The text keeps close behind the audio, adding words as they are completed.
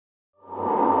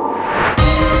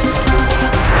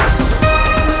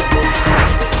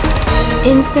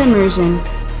Insta Immersion.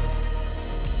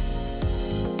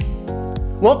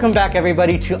 Welcome back,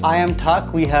 everybody, to I Am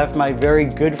Talk. We have my very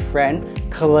good friend,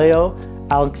 Kaleo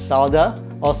Agsalda,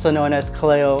 also known as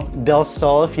Kaleo del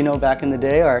Sol, if you know back in the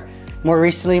day, or more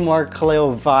recently, more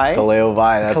Kaleo Vi. Kaleo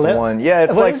Vi, that's the one. Yeah,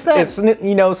 it's What like, is that? it's,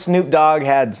 you know, Snoop Dogg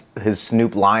had his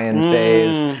Snoop Lion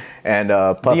phase, and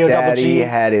Puff Daddy D-O-double-G.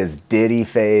 had his Diddy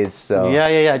phase. So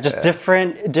Yeah. Just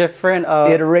different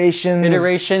iterations,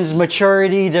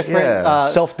 maturity,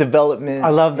 different self-development. I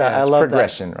love that. Yeah, I it's love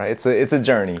progression, right? It's a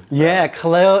journey. Yeah,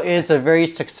 Kaleo is a very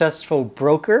successful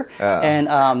broker,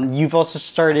 and you've also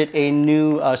started a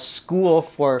new school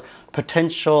for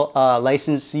potential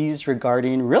licensees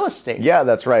regarding real estate. Yeah,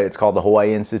 that's right. It's called the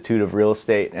Hawaii Institute of Real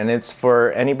Estate, and it's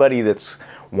for anybody that's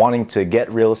wanting to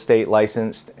get real estate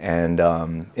licensed and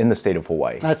in the state of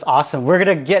Hawaii. That's awesome. We're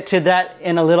going to get to that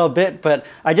in a little bit, but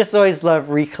I just always love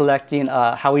recollecting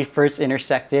how we first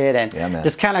intersected and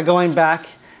just kind of going back,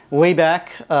 way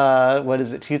back,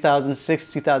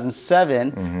 2006,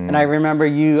 2007. And I remember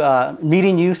you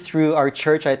meeting you through our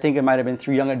church. I think it might have been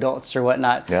through Young Adults or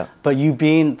whatnot. Yeah. But you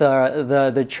being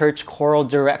the church choral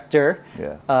director,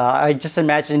 I just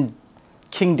imagine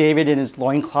King David in his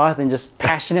loincloth and just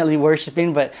passionately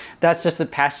worshiping, but that's just the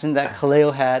passion that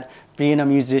Kaleo had, being a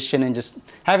musician and just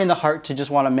having the heart to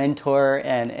just want to mentor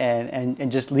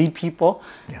and just lead people.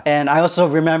 Yeah. And I also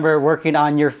remember working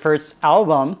on your first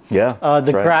album,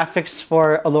 the graphics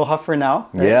for Aloha for Now.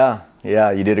 Right?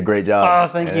 Yeah, you did a great job. Oh,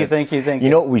 thank you. You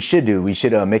know what we should do? We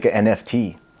should make an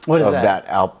NFT of that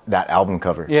album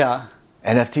cover. Yeah.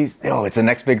 NFTs, it's the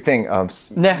next big thing.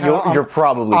 You're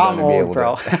probably going to be able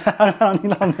to. I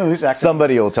don't know exactly.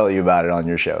 Somebody will tell you about it on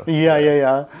your show.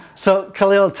 Yeah. So,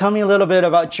 Kaleo, tell me a little bit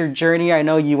about your journey. I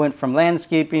know you went from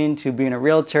landscaping to being a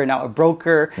realtor, now a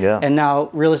broker, and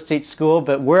now real estate school,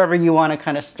 but wherever you want to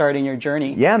kind of start in your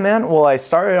journey. Yeah, man. Well, I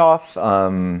started off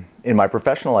in my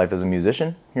professional life as a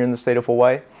musician here in the state of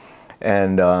Hawaii,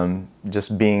 and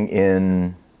just being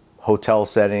in hotel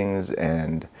settings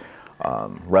and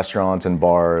restaurants and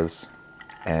bars,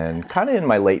 and kind of in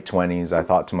my late 20s, I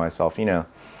thought to myself, you'd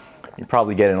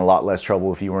probably get in a lot less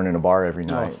trouble if you weren't in a bar every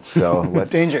night. Oh. So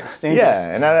let's dangerous.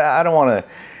 Yeah, and I don't want to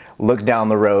look down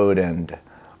the road and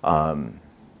I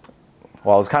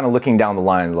was kind of looking down the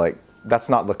line, like that's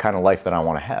not the kind of life that I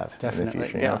want to have in the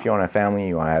future. If you want to have family,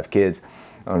 you want to have kids,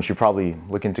 you're probably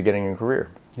looking to getting a career.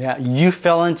 Yeah, you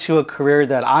fell into a career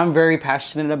that I'm very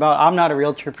passionate about. I'm not a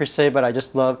realtor per se, but I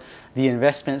just love the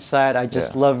investment side. I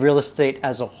just love real estate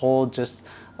as a whole, just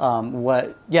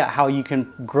how you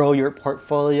can grow your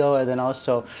portfolio and then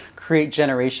also create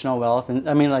generational wealth. And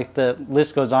I mean, like the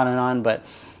list goes on, but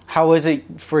how is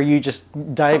it for you just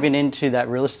diving into that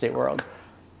real estate world?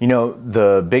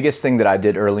 The biggest thing that I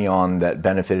did early on that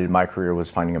benefited my career was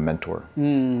finding a mentor.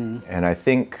 And I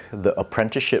think the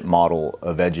apprenticeship model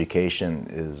of education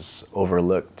is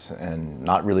overlooked and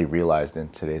not really realized in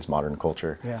today's modern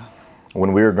culture. Yeah.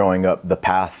 When we were growing up, the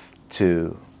path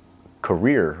to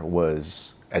career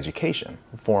was education,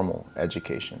 formal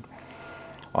education.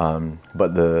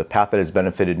 But the path that has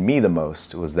benefited me the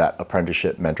most was that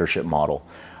apprenticeship mentorship model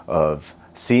of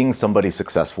seeing somebody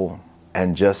successful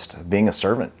and just being a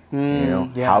servant.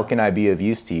 How can I be of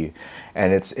use to you?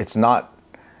 And it's not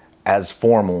as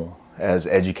formal as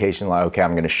education, like, okay,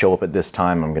 I'm going to show up at this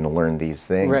time, I'm going to learn these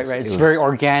things. Right. It's very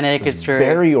organic. It's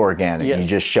very organic. Yes. You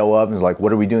just show up and it's like,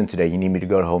 what are we doing today? You need me to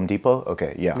go to Home Depot?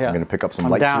 Okay, I'm going to pick up some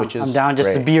light switches. I'm down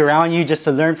just to be around you, just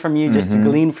to learn from you, just to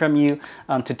glean from you,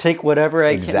 to take whatever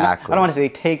I can. I don't want to say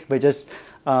take, but just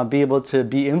be able to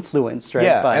be influenced, right?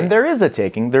 Yeah, and there is a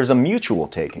taking. There's a mutual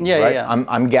taking, right? Yeah.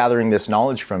 I'm gathering this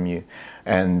knowledge from you,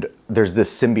 and there's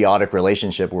this symbiotic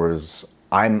relationship where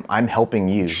I'm helping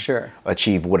you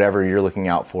achieve whatever you're looking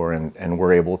out for, and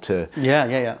we're able to.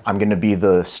 Yeah. I'm going to be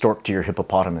the stork to your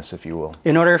hippopotamus, if you will.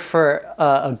 In order for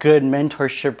a good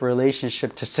mentorship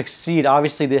relationship to succeed,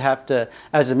 obviously they have to,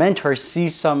 as a mentor, see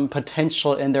some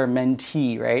potential in their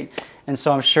mentee, right? And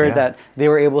so I'm sure that they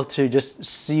were able to just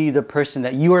see the person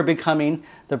that you are becoming,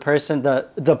 the person, the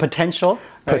potential.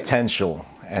 Right? Potential.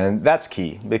 And that's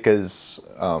key because,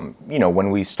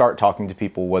 when we start talking to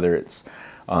people, whether it's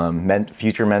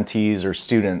future mentees or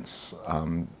students,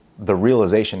 the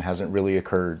realization hasn't really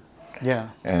occurred. Yeah.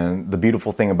 And the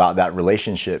beautiful thing about that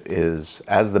relationship is,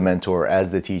 as the mentor,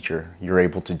 as the teacher, you're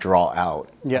able to draw out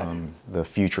the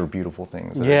future beautiful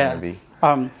things that are going to be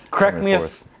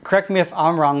Correct me if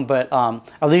I'm wrong, but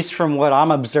at least from what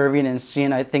I'm observing and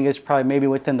seeing, I think it's probably maybe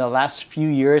within the last few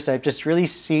years, I've just really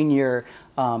seen your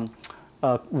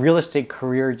real estate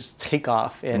career just take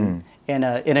off in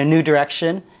a new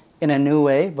direction. in a new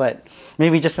way, but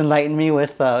maybe just enlighten me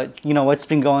with, what's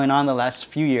been going on the last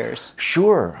few years.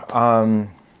 Sure.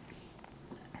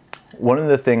 One of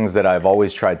the things that I've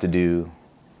always tried to do,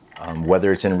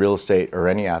 whether it's in real estate or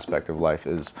any aspect of life,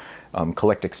 is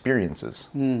collect experiences.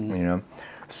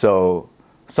 So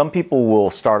some people will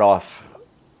start off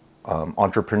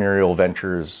entrepreneurial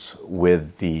ventures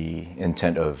with the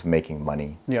intent of making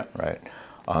money. Yeah. Right.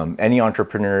 Any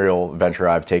entrepreneurial venture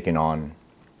I've taken on,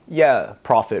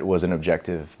 profit was an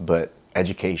objective, but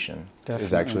education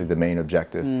is actually the main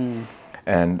objective.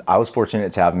 And I was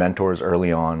fortunate to have mentors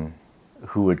early on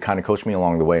who would kind of coach me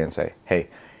along the way and say, hey,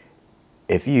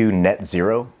 if you net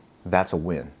zero, that's a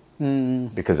win.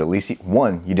 Because at least,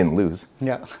 one, you didn't lose.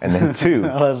 Yeah. And then two,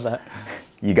 I love that.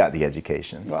 You got the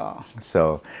education. Wow.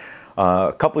 So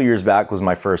a couple of years back was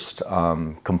my first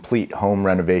complete home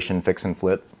renovation fix and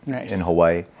flip in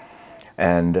Hawaii.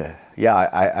 And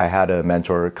I had a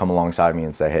mentor come alongside me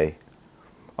and say, hey,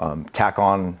 tack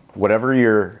on whatever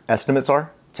your estimates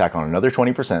are, tack on another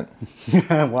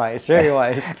 20%. Wise, very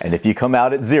wise. And if you come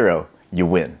out at zero, you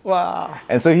win. Wow.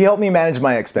 And so he helped me manage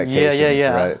my expectations.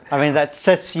 Yeah. Right? I mean, that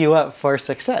sets you up for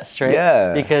success, right?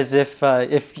 Yeah. Because if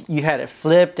you had it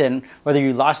flipped and whether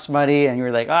you lost money and you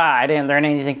were like, I didn't learn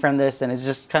anything from this, and it's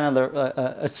just kind of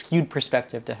a skewed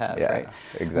perspective to have, right?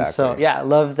 Exactly. And so I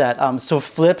love that. So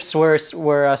flips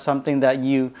were something that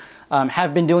you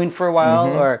have been doing for a while,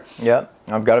 or? Yeah,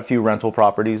 I've got a few rental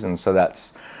properties, and so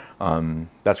that's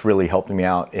really helped me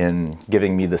out in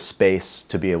giving me the space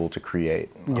to be able to create.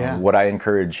 What I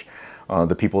encourage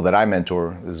the people that I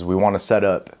mentor is we want to set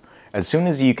up, as soon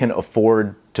as you can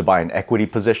afford to buy an equity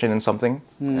position in something,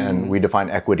 and we define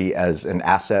equity as an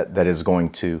asset that is going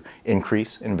to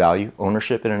increase in value,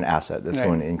 ownership in an asset that's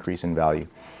going to increase in value.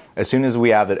 As soon as we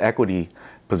have an equity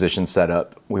position set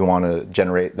up, we want to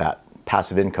generate that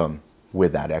passive income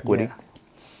with that equity.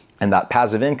 And that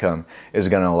passive income is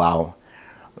going to allow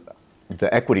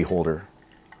the equity holder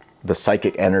the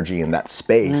psychic energy and that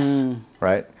space,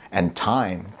 right? And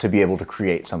time to be able to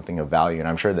create something of value. And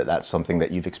I'm sure that that's something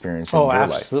that you've experienced in your life.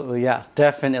 Oh, absolutely. Yeah,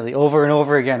 definitely. Over and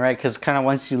over again, right? Because kind of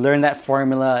once you learn that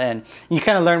formula and you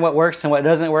kind of learn what works and what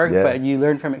doesn't work, but you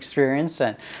learn from experience,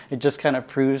 and it just kind of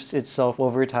proves itself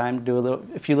over time, do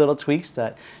a few little tweaks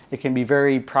that it can be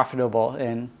very profitable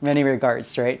in many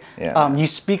regards, right? Yeah. You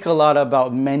speak a lot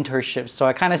about mentorship. So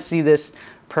I kind of see this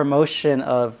promotion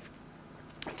of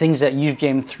things that you've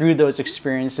gained through those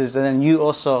experiences, and then you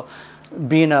also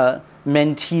being a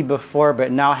mentee before,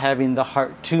 but now having the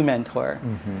heart to mentor.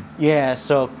 Yeah,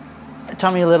 so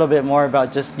tell me a little bit more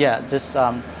about just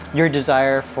your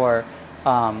desire for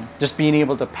just being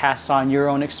able to pass on your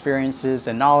own experiences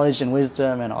and knowledge and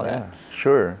wisdom and all that.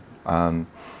 Sure.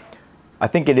 I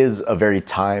think it is a very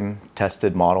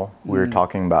time-tested model. We were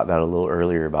talking about that a little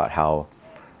earlier, about how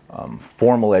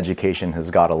formal education has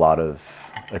got a lot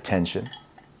of attention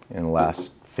in the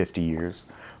last 50 years.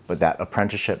 But that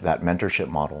apprenticeship, that mentorship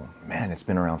model, man, it's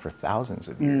been around for thousands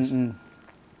of years.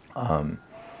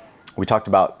 We talked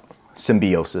about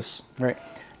symbiosis, right?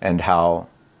 And how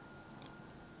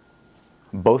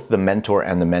both the mentor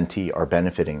and the mentee are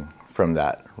benefiting from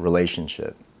that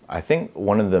relationship. I think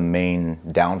one of the main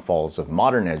downfalls of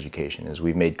modern education is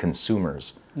we've made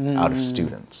consumers out of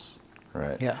students,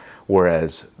 right? Yeah.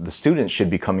 Whereas the students should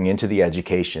be coming into the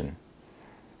education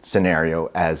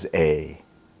scenario as a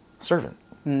servant.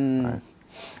 Right?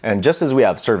 And just as we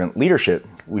have servant leadership,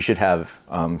 we should have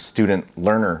student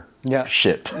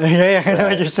learnership. I know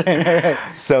what you're saying. Right.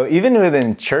 So even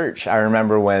within church, I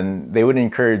remember when they would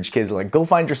encourage kids like, go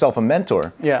find yourself a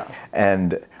mentor. Yeah.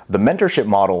 And the mentorship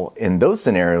model in those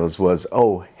scenarios was,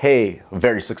 oh, hey, a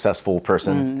very successful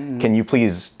person, can you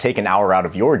please take an hour out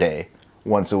of your day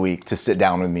once a week to sit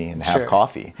down with me and have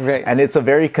coffee? Right. And it's a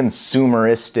very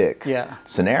consumeristic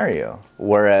scenario.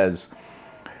 Whereas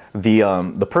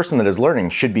the person that is learning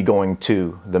should be going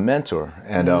to the mentor.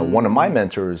 And one of my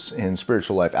mentors in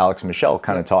spiritual life, Alex Michelle,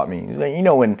 kind of taught me, he's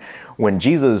like, when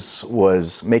Jesus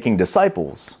was making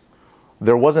disciples,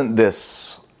 there wasn't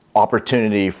this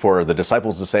opportunity for the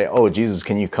disciples to say, oh, Jesus,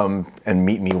 can you come and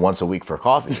meet me once a week for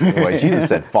coffee? Like Jesus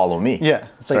said, follow me. Yeah,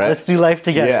 it's like, let's do life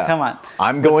together. Come on.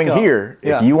 I'm going here.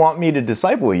 If you want me to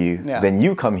disciple you, then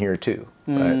you come here too.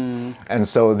 Right? And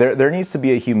so there needs to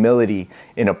be a humility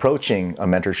in approaching a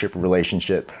mentorship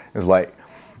relationship. It's like,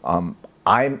 I'm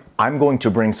going to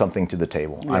bring something to the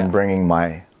table. I'm bringing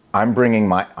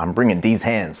these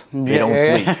hands. They don't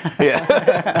sleep.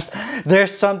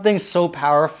 There's something so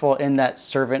powerful in that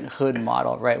servanthood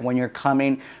model, right? When you're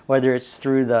coming, whether it's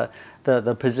through the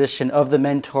the position of the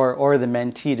mentor or the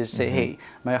mentee to say, hey,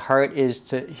 my heart is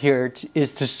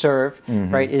to serve,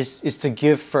 right? Is to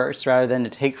give first rather than to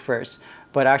take first,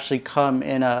 but actually come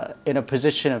in a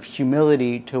position of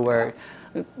humility to where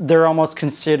they're almost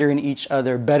considering each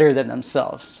other better than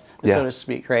themselves, so to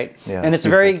speak, right? Yeah, and it's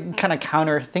very kind of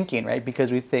counter thinking, right?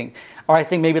 Because we think, or I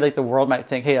think maybe like the world might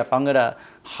think, hey, if I'm gonna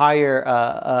hire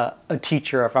a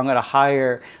teacher, or if I'm gonna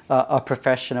hire a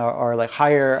professional, or like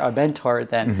hire a mentor,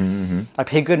 then I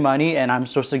pay good money and I'm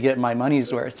supposed to get my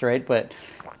money's worth, right? But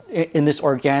in this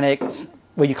organic,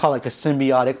 what you call like a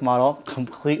symbiotic model,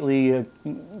 completely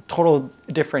total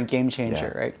different game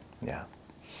changer, right? Yeah.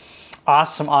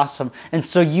 Awesome. And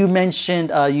so you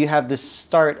mentioned you have the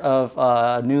start of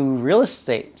a new real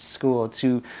estate school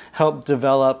to help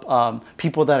develop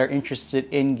people that are interested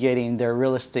in getting their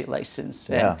real estate license.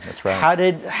 And yeah, that's right.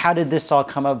 How did this all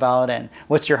come about, and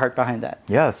what's your heart behind that?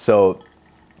 Yeah, so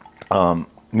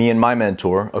me and my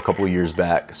mentor a couple of years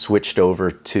back switched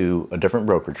over to a different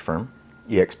brokerage firm,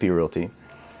 eXp Realty.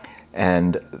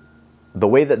 And the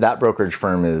way that brokerage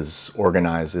firm is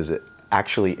organized is it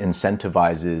actually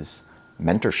incentivizes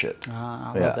mentorship,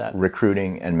 I love that.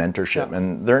 recruiting and mentorship.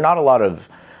 And there are not a lot of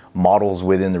models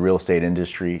within the real estate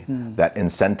industry that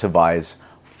incentivize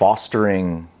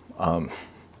fostering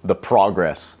the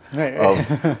progress of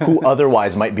who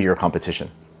otherwise might be your competition,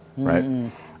 right?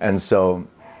 And so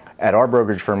at our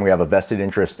brokerage firm, we have a vested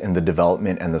interest in the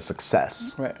development and the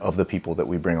success of the people that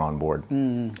we bring on board.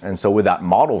 And so with that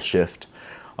model shift,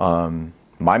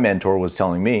 my mentor was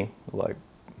telling me, like,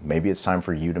 maybe it's time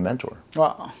for you to mentor.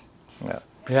 Wow. Yeah.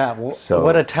 Yeah. Well, so,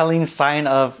 what a telling sign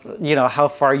of, how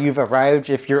far you've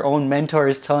arrived. If your own mentor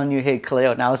is telling you, hey,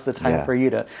 Kaleo, now is the time for you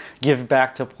to give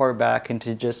back, to pour back, and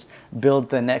to just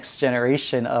build the next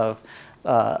generation of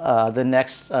the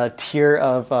next tier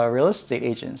of real estate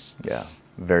agents. Yeah.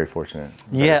 Very fortunate.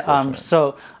 Fortunate.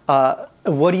 So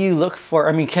what do you look for?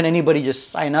 I mean, can anybody just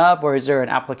sign up, or is there an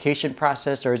application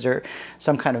process, or is there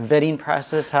some kind of vetting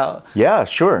process? How? Yeah,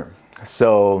 sure.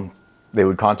 So they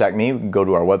would contact me, go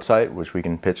to our website, which we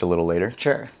can pitch a little later.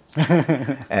 Sure.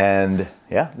 And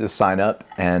just sign up.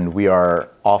 And we are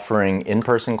offering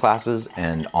in-person classes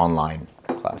and online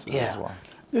classes as well.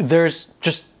 There's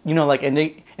just, like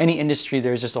any industry,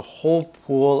 there's just a whole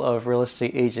pool of real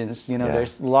estate agents.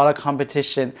 There's a lot of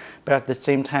competition, but at the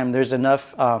same time, there's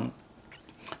enough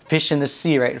fish in the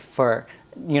sea, right, for,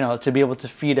 to be able to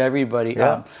feed everybody.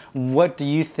 Yeah. What do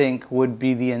you think would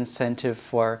be the incentive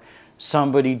for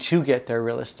somebody to get their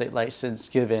real estate license,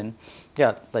 given,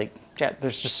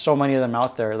 there's just so many of them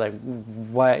out there. Like,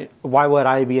 why would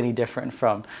I be any different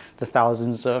from the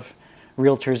thousands of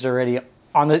realtors already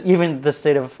on even the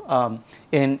state of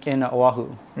in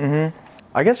Oahu?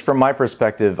 I guess from my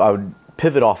perspective, I would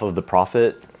pivot off of the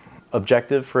profit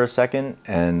objective for a second,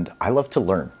 and I love to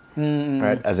learn.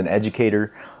 Right? As an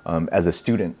educator, as a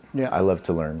student, I love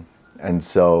to learn, and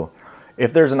so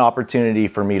if there's an opportunity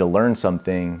for me to learn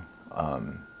something,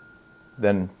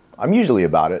 then I'm usually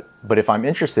about it. But if I'm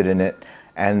interested in it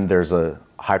and there's a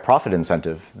high profit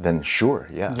incentive, then sure,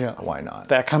 why not?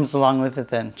 That comes along with it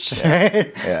then.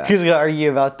 Who's gonna argue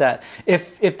about that?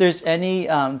 If there's any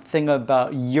thing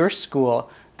about your school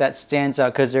that stands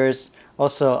out, because there's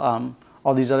also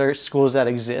all these other schools that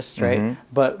exist, right?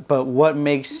 But what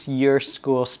makes your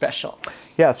school special?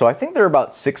 Yeah, so I think there are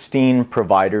about 16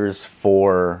 providers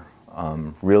for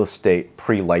real estate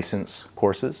pre-license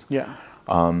courses. Yeah.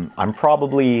 I'm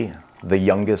probably the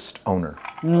youngest owner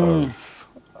of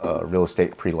a real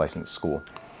estate pre-license school.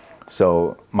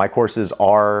 So my courses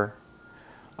are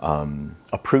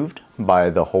approved by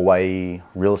the Hawaii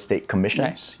Real Estate Commission.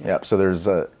 Nice. Yep.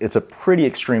 So it's a pretty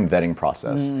extreme vetting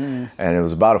process, and it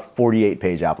was about a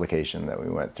 48-page application that we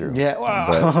went through. Yeah.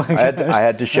 Wow. But I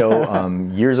had to show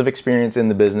years of experience in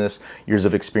the business, years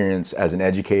of experience as an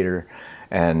educator,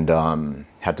 and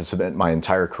had to submit my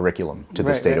entire curriculum to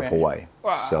the state of Hawaii. Wow.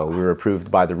 So we were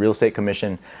approved by the Real Estate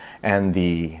Commission and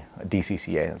the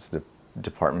DCCA, that's the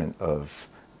Department of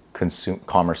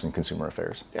Commerce and Consumer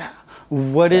Affairs. Yeah.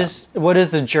 What does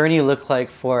the journey look like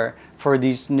for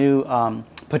these new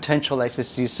potential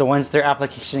licensees? So once their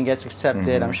application gets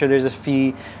accepted, I'm sure there's a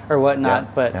fee or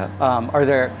whatnot. But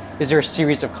is there a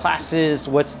series of classes?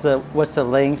 What's the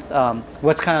length?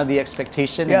 What's kind of the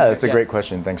expectation? Yeah, that's a great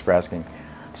question. Thanks for asking.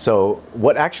 So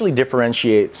what actually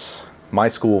differentiates my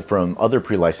school from other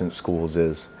pre-licensed schools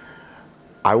is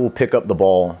I will pick up the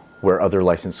ball where other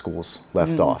licensed schools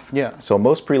left off. Yeah. So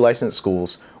most pre-licensed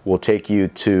schools will take you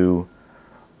to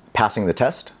passing the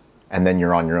test, and then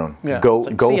you're on your own. Yeah. Go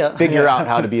figure out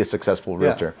how to be a successful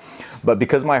realtor. But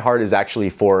because my heart is actually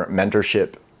for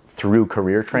mentorship through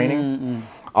career training,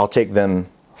 I'll take them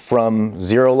from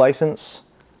 0 license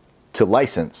to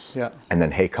license, Yeah. and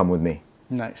then, hey, come with me.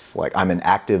 Nice. Like, I'm an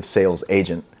active sales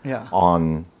agent Yeah.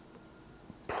 on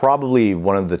probably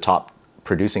one of the top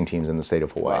producing teams in the state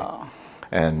of Hawaii. Wow.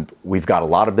 And we've got a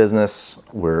lot of business.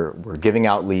 We're giving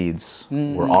out leads.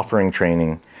 We're offering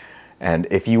training. And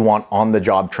if you want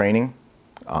on-the-job training,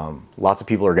 lots of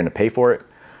people are going to pay for it.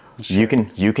 Sure.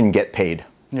 You can get paid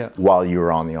while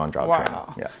you're on the on-job training.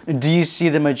 Yeah. Do you see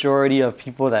the majority of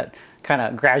people that kind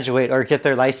of graduate or get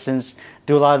their license,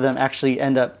 do a lot of them actually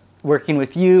end up working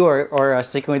with you or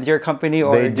sticking with your company,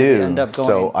 or they do they end up going?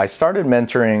 So I started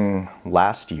mentoring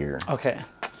last year. Okay.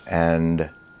 And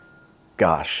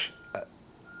gosh,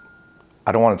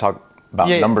 I don't want to talk about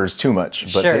numbers too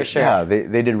much, but sure.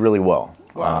 They did really well.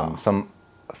 Wow.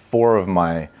 4 of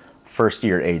my first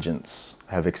year agents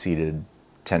have exceeded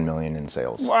 10 million in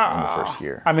sales in the first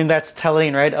year. I mean, that's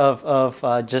telling, right? Of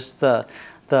just the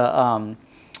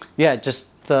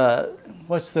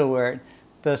what's the word?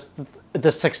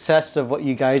 The success of what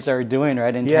you guys are doing,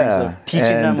 right? In terms of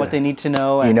teaching them what they need to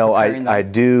know. And I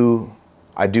do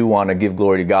want to give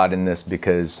glory to God in this,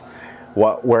 because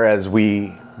whereas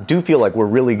we do feel like we're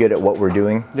really good at what we're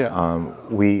doing,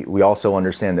 we also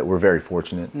understand that we're very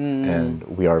fortunate and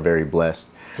we are very blessed.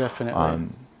 Definitely.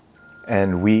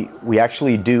 And we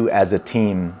actually do, as a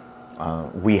team,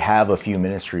 we have a few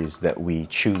ministries that we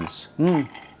choose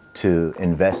to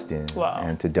invest in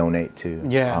and to donate to.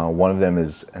 Yeah. One of them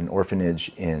is an orphanage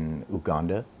in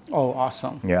Uganda. Oh,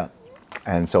 awesome. Yeah.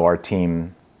 And so our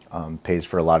team pays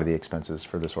for a lot of the expenses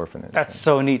for this orphanage. That's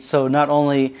so neat. So not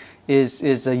only is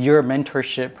your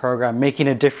mentorship program making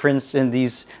a difference in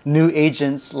these new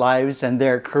agents' lives and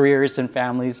their careers and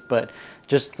families, but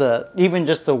just the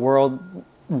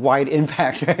worldwide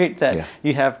impact, right? That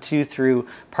you have too, through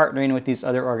partnering with these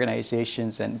other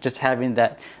organizations and just having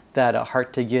that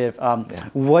heart to give.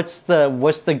 What's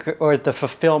the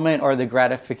fulfillment or the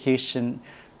gratification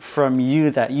from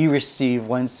you that you receive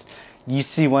once you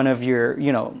see one of your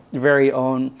very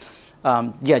own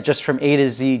just from A to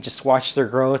Z, just watch their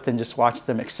growth and just watch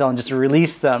them excel and just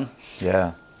release them?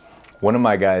 Yeah. One of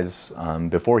my guys,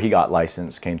 before he got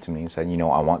licensed, came to me and said,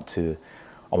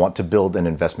 I want to build an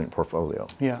investment portfolio.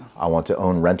 Yeah. I want to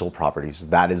own rental properties.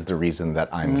 That is the reason that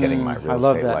I'm getting my real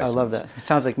estate license. I love that. It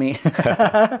sounds like me.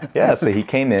 Yeah, so he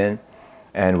came in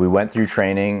and we went through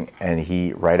training, and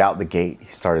right out the gate, he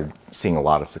started seeing a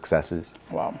lot of successes.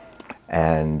 Wow.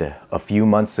 And a few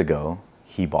months ago,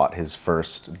 he bought his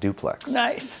first duplex.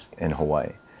 Nice. In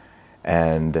Hawaii.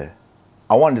 And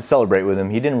I wanted to celebrate with him.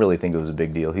 He didn't really think it was a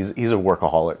big deal. He's a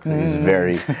workaholic. So he's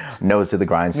very nose to the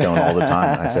grindstone all the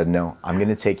time. I said, no, I'm going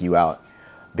to take you out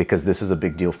because this is a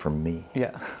big deal for me.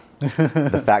 Yeah.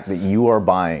 The fact that you are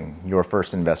buying your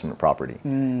first investment property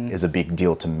is a big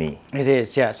deal to me. It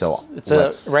is, yes. So it's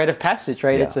a rite of passage,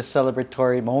 right? Yeah. It's a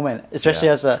celebratory moment,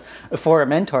 especially for a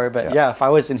mentor. But if I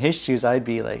was in his shoes, I'd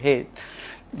be like, hey,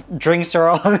 drinks are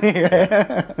all on me,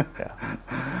 right?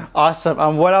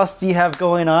 Awesome. What else do you have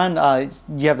going on?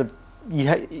 You have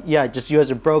just you as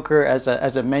a broker, as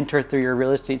a mentor through your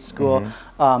real estate school.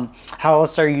 How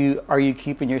else are you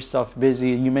keeping yourself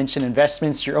busy? You mentioned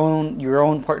investments, your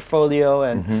own portfolio,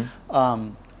 and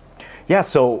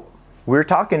So we were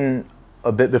talking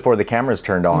a bit before the cameras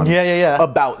turned on.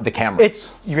 About the cameras.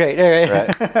 It's right.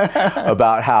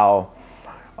 About how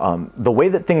the way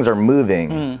that things are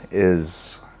moving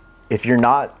is, if you're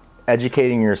not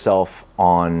educating yourself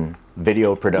on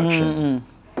video production,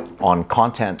 on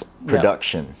content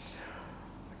production,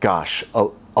 gosh,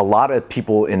 a lot of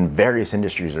people in various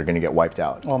industries are going to get wiped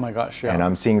out. Oh my gosh, yeah. And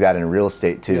I'm seeing that in real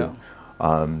estate too.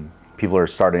 People are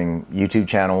starting YouTube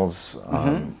channels,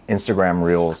 Instagram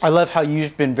reels. I love how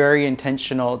you've been very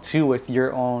intentional too with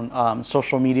your own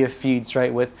social media feeds,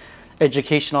 right? With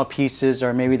educational pieces,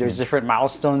 or maybe there's different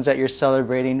milestones that you're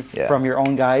celebrating from your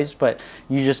own guys, but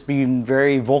you just being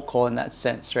very vocal in that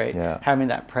sense, right? Having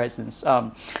that presence.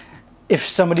 If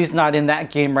somebody's not in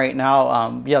that game right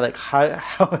now, like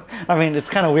how I mean, it's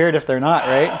kind of weird if they're not,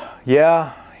 right?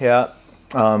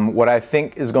 What I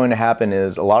think is going to happen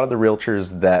is a lot of the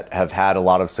realtors that have had a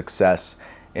lot of success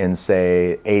in,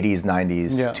 say, 80s,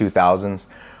 90s,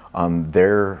 2000s,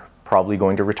 they're probably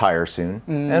going to retire soon.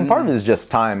 And part of it is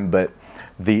just time, but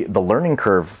the learning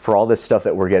curve for all this stuff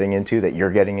that we're getting into, that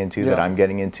you're getting into, that I'm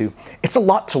getting into, it's a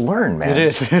lot to learn, man.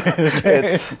 It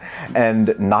is.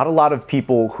 And not a lot of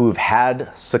people who've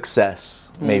had success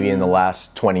maybe in the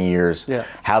last 20 years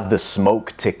have the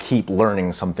smoke to keep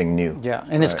learning something new.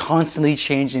 And it's constantly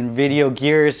changing. Video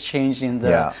gear is changing.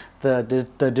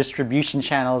 The distribution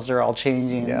channels are all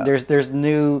changing. There's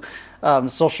new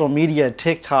social media,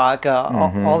 TikTok,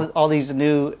 all these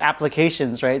new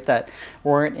applications, right, that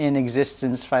weren't in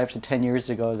existence 5 to 10 years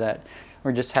ago that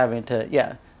we're just having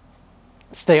to,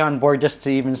 stay on board just to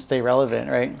even stay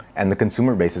relevant, right? And the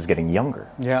consumer base is getting younger.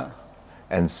 Yeah.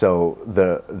 And so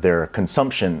their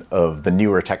consumption of the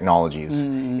newer technologies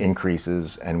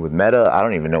increases. And with Meta, I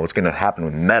don't even know what's going to happen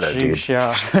with Meta, dude.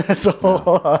 Yeah. So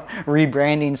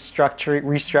rebranding,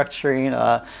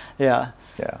 restructuring. Yeah.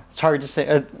 It's hard to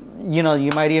say. You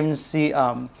might even see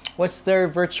what's their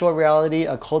virtual reality,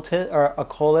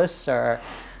 Oculus, or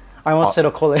I almost said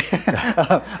Oculus.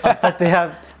 But they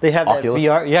have Oculus?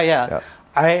 that VR. Yeah.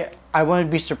 I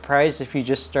wouldn't be surprised if you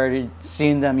just started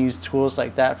seeing them use tools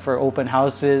like that for open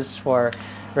houses,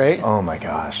 right? Oh my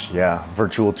gosh, yeah.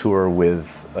 Virtual tour with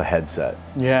a headset.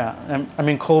 Yeah. I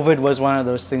mean, COVID was one of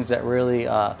those things that really,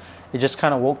 it just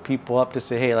kind of woke people up to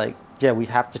say, hey, we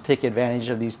have to take advantage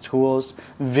of these tools,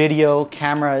 video,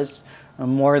 cameras,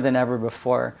 more than ever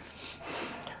before.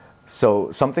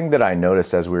 So something that I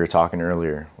noticed as we were talking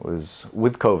earlier was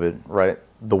with COVID, right?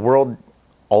 The world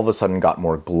all of a sudden got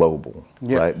more global,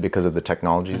 right? Because of the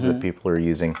technologies that people are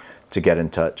using to get in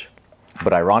touch.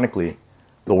 But ironically,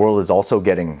 the world is also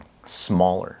getting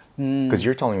smaller because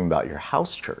you're telling me about your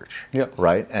house church,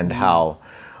 right? And how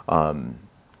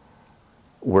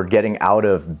we're getting out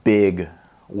of big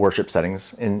worship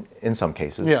settings in some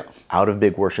cases, out of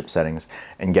big worship settings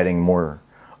and getting more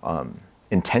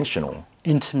intentional.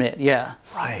 Intimate,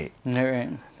 Right. Right.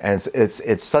 And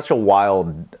it's such a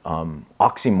wild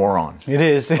oxymoron. It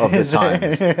is. Of the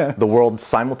times. The world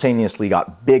simultaneously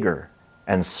got bigger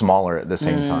and smaller at the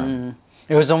same time.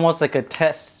 It was almost like a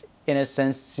test in a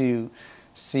sense to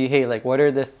see, hey, like what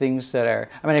are the things that are,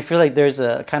 I mean, I feel like there's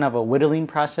a kind of a whittling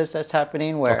process that's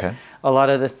happening where a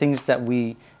lot of the things that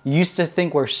we used to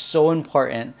think were so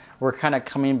important, we're kind of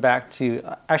coming back to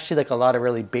actually like a lot of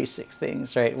really basic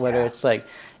things, right? Whether it's like,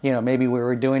 maybe we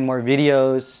were doing more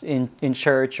videos in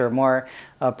church or more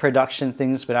production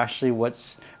things, but actually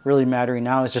what's really mattering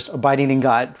now is just abiding in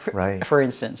God, for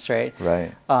instance, right?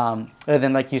 Right. And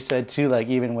then like you said too, like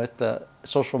even with the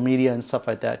social media and stuff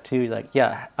like that too, like,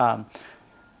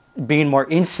 being more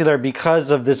insular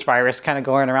because of this virus kind of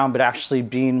going around, but actually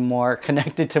being more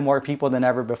connected to more people than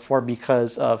ever before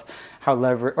because of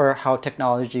how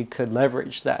technology could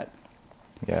leverage that.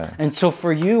 Yeah. And so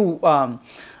for you, I'm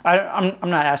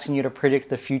not asking you to predict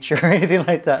the future or anything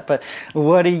like that, but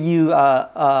what do you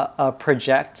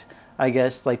project, I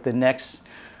guess, like the next,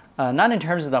 not in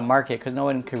terms of the market, because no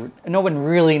one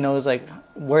really knows like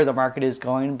where the market is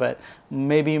going, but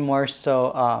maybe more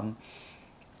so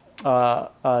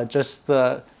just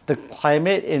the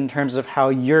climate in terms of how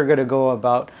you're going to go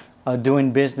about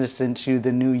doing business into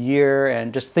the new year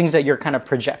and just things that you're kind of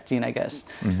projecting, I guess.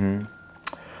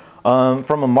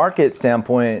 From a market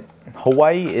standpoint,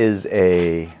 Hawaii is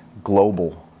a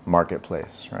global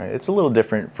marketplace, right? It's a little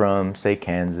different from, say,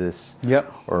 Kansas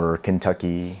or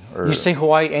Kentucky. Or you say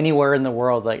Hawaii anywhere in the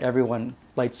world, like everyone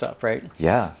lights up, right?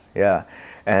 Yeah.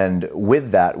 And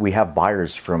with that, we have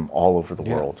buyers from all over the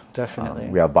world. Definitely.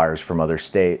 We have buyers from other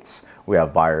states. We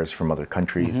have buyers from other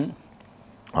countries.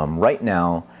 Right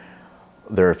now,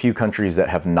 there are a few countries that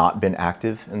have not been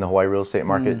active in the Hawaii real estate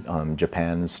market.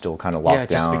 Japan is still kind of locked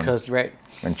down. Yeah, just because,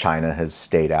 And China has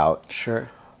stayed out. Sure.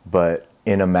 But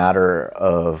in a matter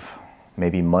of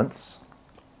maybe months,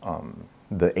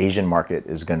 the Asian market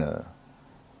is going to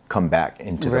come back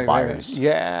into the buyers.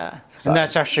 Yeah. And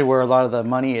that's actually where a lot of the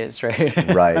money is, right?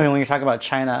 Right. I mean, when you're talking about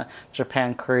China,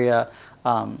 Japan, Korea,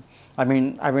 I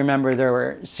mean, I remember there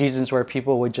were seasons where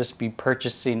people would just be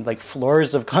purchasing like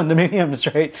floors of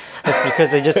condominiums, right? Just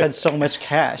because they just had so much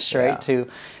cash, right?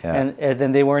 And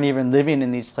then they weren't even living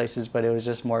in these places, but it was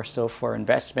just more so for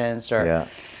investments or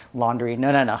laundry.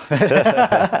 No.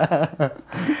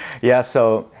 Yeah,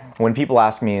 so when people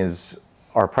ask me,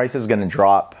 are prices going to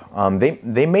drop?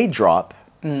 They may drop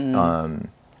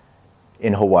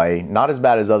in Hawaii, not as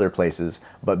bad as other places,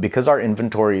 but because our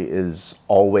inventory is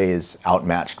always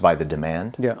outmatched by the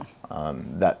demand,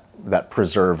 that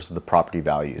preserves the property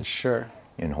values. Sure.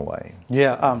 In Hawaii.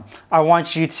 Yeah, I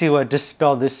want you to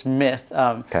dispel this myth.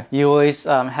 You always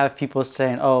have people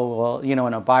saying, oh, well,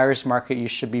 in a buyer's market, you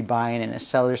should be buying. In a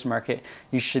seller's market,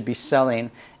 you should be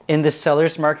selling. In the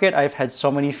seller's market, I've had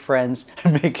so many friends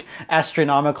make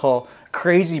astronomical,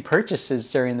 crazy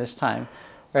purchases during this time.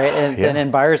 Right. And then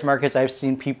in buyer's markets, I've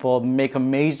seen people make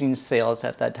amazing sales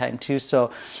at that time, too.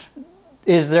 So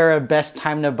is there a best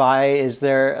time to buy? Is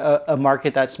there a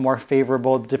market that's more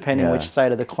favorable depending which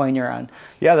side of the coin you're on?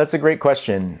 Yeah, that's a great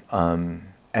question.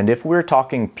 And if we're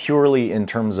talking purely in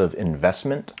terms of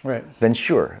investment, then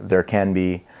sure, there can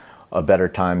be a better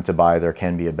time to buy, there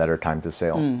can be a better time to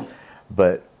sell.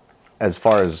 But as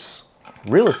far as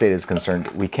real estate is concerned,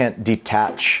 we can't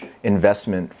detach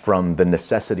investment from the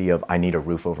necessity of I need a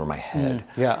roof over my head.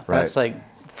 Yeah, right? That's like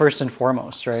first and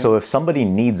foremost, right? So if somebody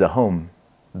needs a home,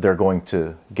 they're going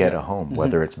to get a home,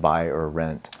 whether it's buy or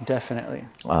rent. Definitely.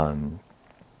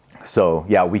 So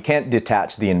yeah, we can't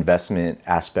detach the investment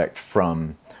aspect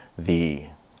from the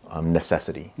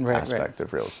necessity aspect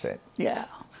of real estate. Yeah.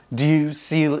 Do you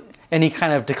see any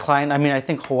kind of decline? I mean, I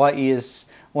think Hawaii is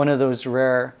one of those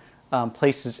rare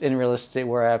places in real estate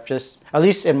where I've just, at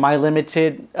least in my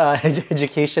limited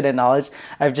education and knowledge,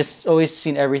 I've just always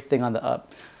seen everything on the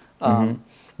up.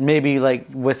 Maybe like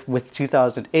with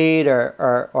 2008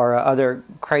 or other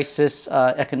crisis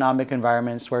economic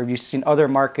environments where you've seen other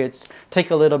markets take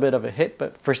a little bit of a hit.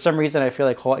 But for some reason, I feel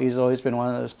like Hawaii's always been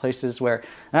one of those places where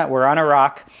we're on a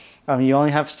rock. You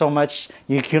only have so much.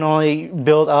 You can only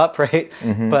build up, right?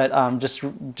 But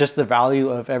just the value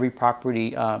of every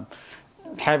property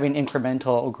having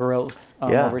incremental growth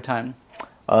over time.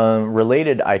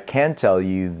 Related, I can tell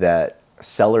you that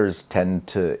sellers tend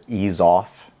to ease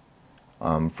off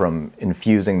from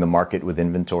infusing the market with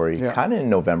inventory kind of in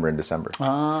November and December.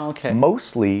 Okay.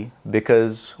 Mostly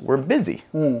because we're busy,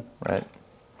 right?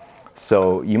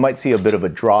 So you might see a bit of a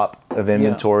drop of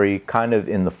inventory kind of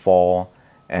in the fall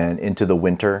and into the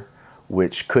winter,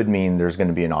 which could mean there's going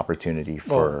to be an opportunity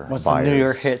for once buyers. the New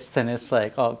Year hits, then it's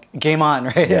like, oh, game on,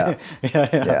 right?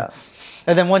 Yeah.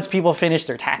 And then once people finish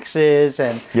their taxes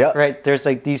and Yep. right, there's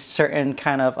like these certain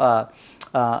kind of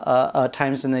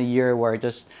times in the year where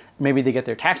just maybe they get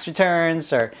their tax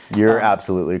returns or. You're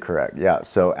absolutely correct. Yeah.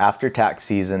 So after tax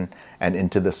season and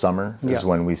into the summer is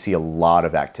when we see a lot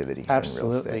of activity in real estate.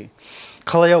 Absolutely.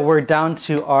 Kaleo, we're down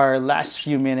to our last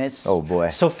few minutes. Oh boy.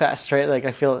 So fast, right? Like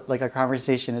I feel like our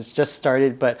conversation has just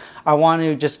started, but I want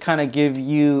to just kind of give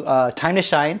you time to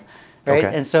shine, right?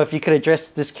 Okay. And so if you could address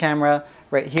this camera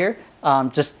right here,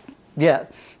 just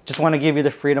want to give you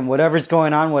the freedom, whatever's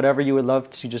going on, whatever you would love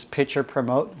to just pitch or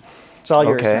promote. It's all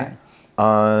yours, man.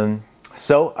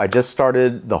 So I just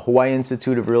started the Hawaii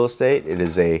Institute of Real Estate. It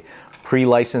is a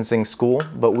pre-licensing school,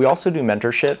 but we also do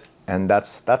mentorship, and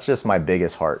that's just my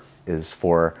biggest heart, is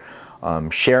for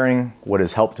sharing what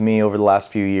has helped me over the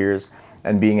last few years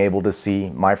and being able to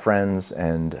see my friends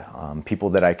and people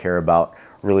that I care about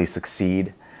really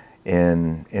succeed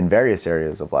in various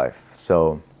areas of life.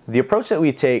 So the approach that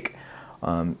we take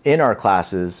in our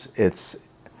classes, it's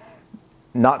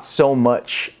not so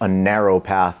much a narrow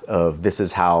path of this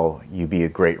is how you be a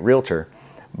great realtor,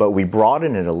 but we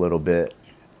broaden it a little bit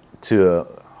to a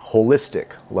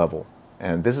holistic level.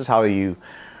 And this is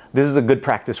a good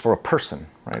practice for a person,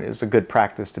 right? It's a good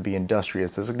practice to be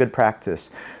industrious. It's a good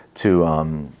practice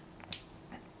to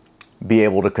be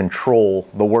able to control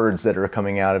the words that are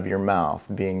coming out of your mouth,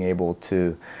 being able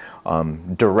to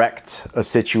direct a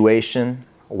situation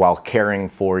while caring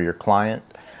for your client,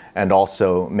 and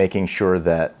also making sure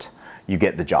that you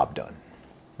get the job done.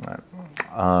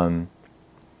 Right?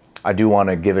 I do want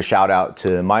to give a shout out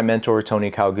to my mentor, Tony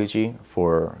Kawaguchi,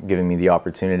 for giving me the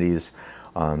opportunities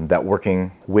that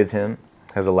working with him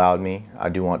has allowed me. I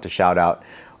do want to shout out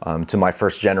to my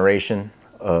first generation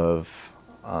of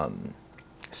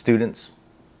students.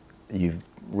 You've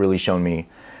really shown me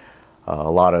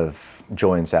a lot of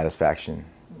joy and satisfaction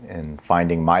in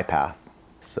finding my path.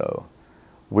 So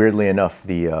weirdly enough,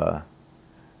 the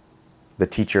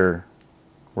teacher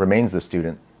remains the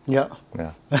student. Yeah.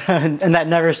 Yeah. And that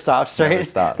never stops, right? Never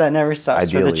stops. That never stops.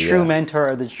 Ideally, for the true mentor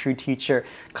or the true teacher.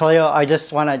 Kaleo, I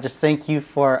just want to just thank you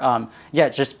for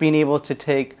just being able to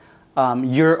take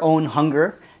your own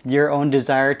hunger, your own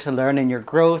desire to learn and your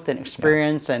growth and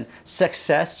experience and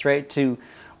success, right? To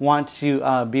want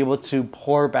to be able to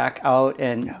pour back out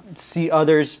and see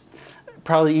others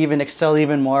probably even excel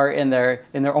even more in their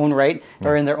own right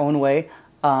or in their own way.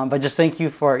 But just thank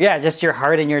you for just your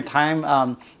heart and your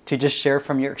time to just share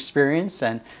from your experience,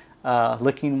 and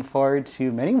looking forward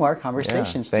to many more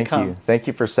conversations to come. Thank you. Thank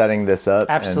you for setting this up.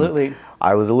 Absolutely. And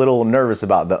I was a little nervous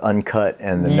about the uncut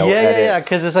and the no edits. Yeah,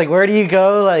 because it's like, where do you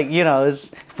go? Like,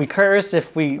 if we curse,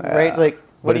 if we write, like,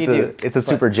 what do you do? It's a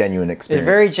super genuine experience. It's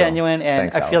very genuine,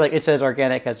 and thanks, I feel Alex. like it's as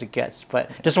organic as it gets. But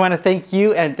just want to thank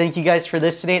you, and thank you guys for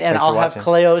listening. And Thanks I'll for have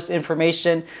watching. Kaleo's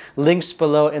information, links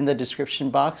below in the description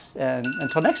box. And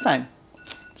until next time,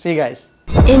 see you guys.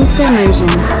 Instamotion.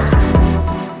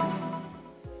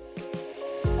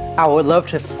 I would love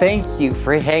to thank you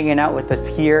for hanging out with us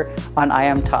here on I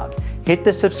Am Talk. Hit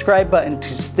the subscribe button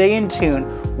to stay in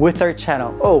tune with our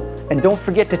channel. Oh, and don't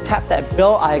forget to tap that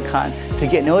bell icon to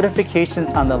get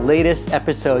notifications on the latest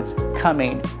episodes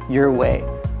coming your way.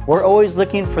 We're always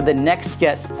looking for the next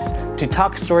guests to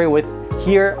talk story with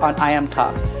here on I Am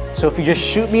Talk. So if you just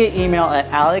shoot me an email at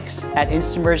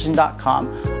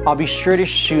alex@instammersion.com, I'll be sure to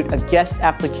shoot a guest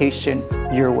application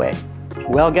your way.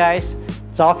 Well guys,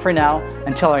 it's all for now.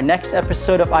 Until our next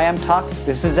episode of I Am Talk,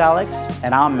 this is Alex,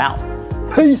 and I'm out.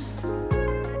 Peace!